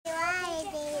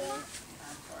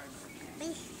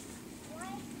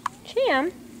Cham,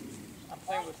 I'm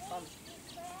playing with fun.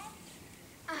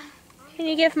 can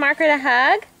you give Margaret a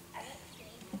hug?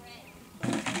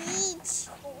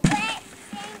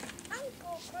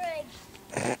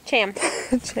 Cham.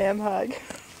 Cham hug.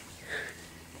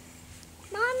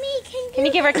 Mommy, Can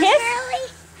you give her a kiss?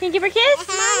 Can you give her a kiss?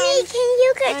 Mommy, can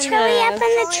you get Charlie up on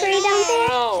the tree down there?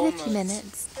 Oh, In a few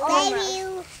minutes.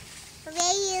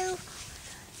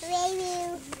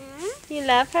 You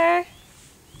love her?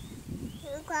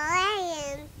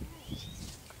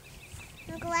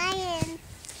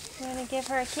 You want to give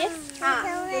her a kiss? There's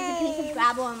a piece of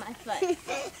gravel on my foot.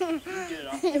 Just want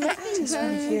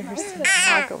to hear her say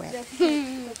Margaret.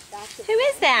 Who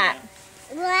is that?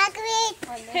 Margaret.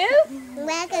 Who?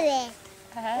 Margaret.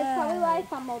 That's Probably why I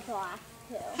fumbled the last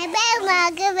two. Hello,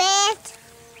 Margaret.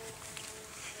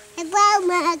 Hello,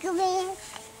 Margaret.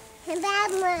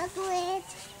 Hello, Margaret.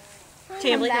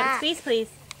 Cham, lick up squeeze, please.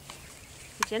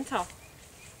 Be gentle.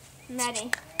 I'm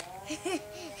ready.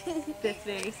 That's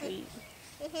very sweet.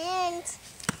 The hands.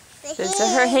 Those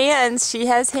are her hands. She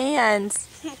has hands.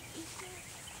 No.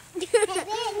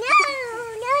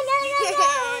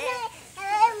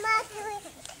 Hello, Margaret.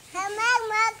 Hello,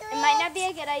 Margaret. It might not be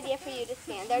a good idea for you to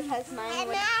stand there because mine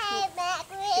would. Hello,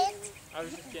 Margaret. I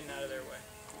was just getting out of their way.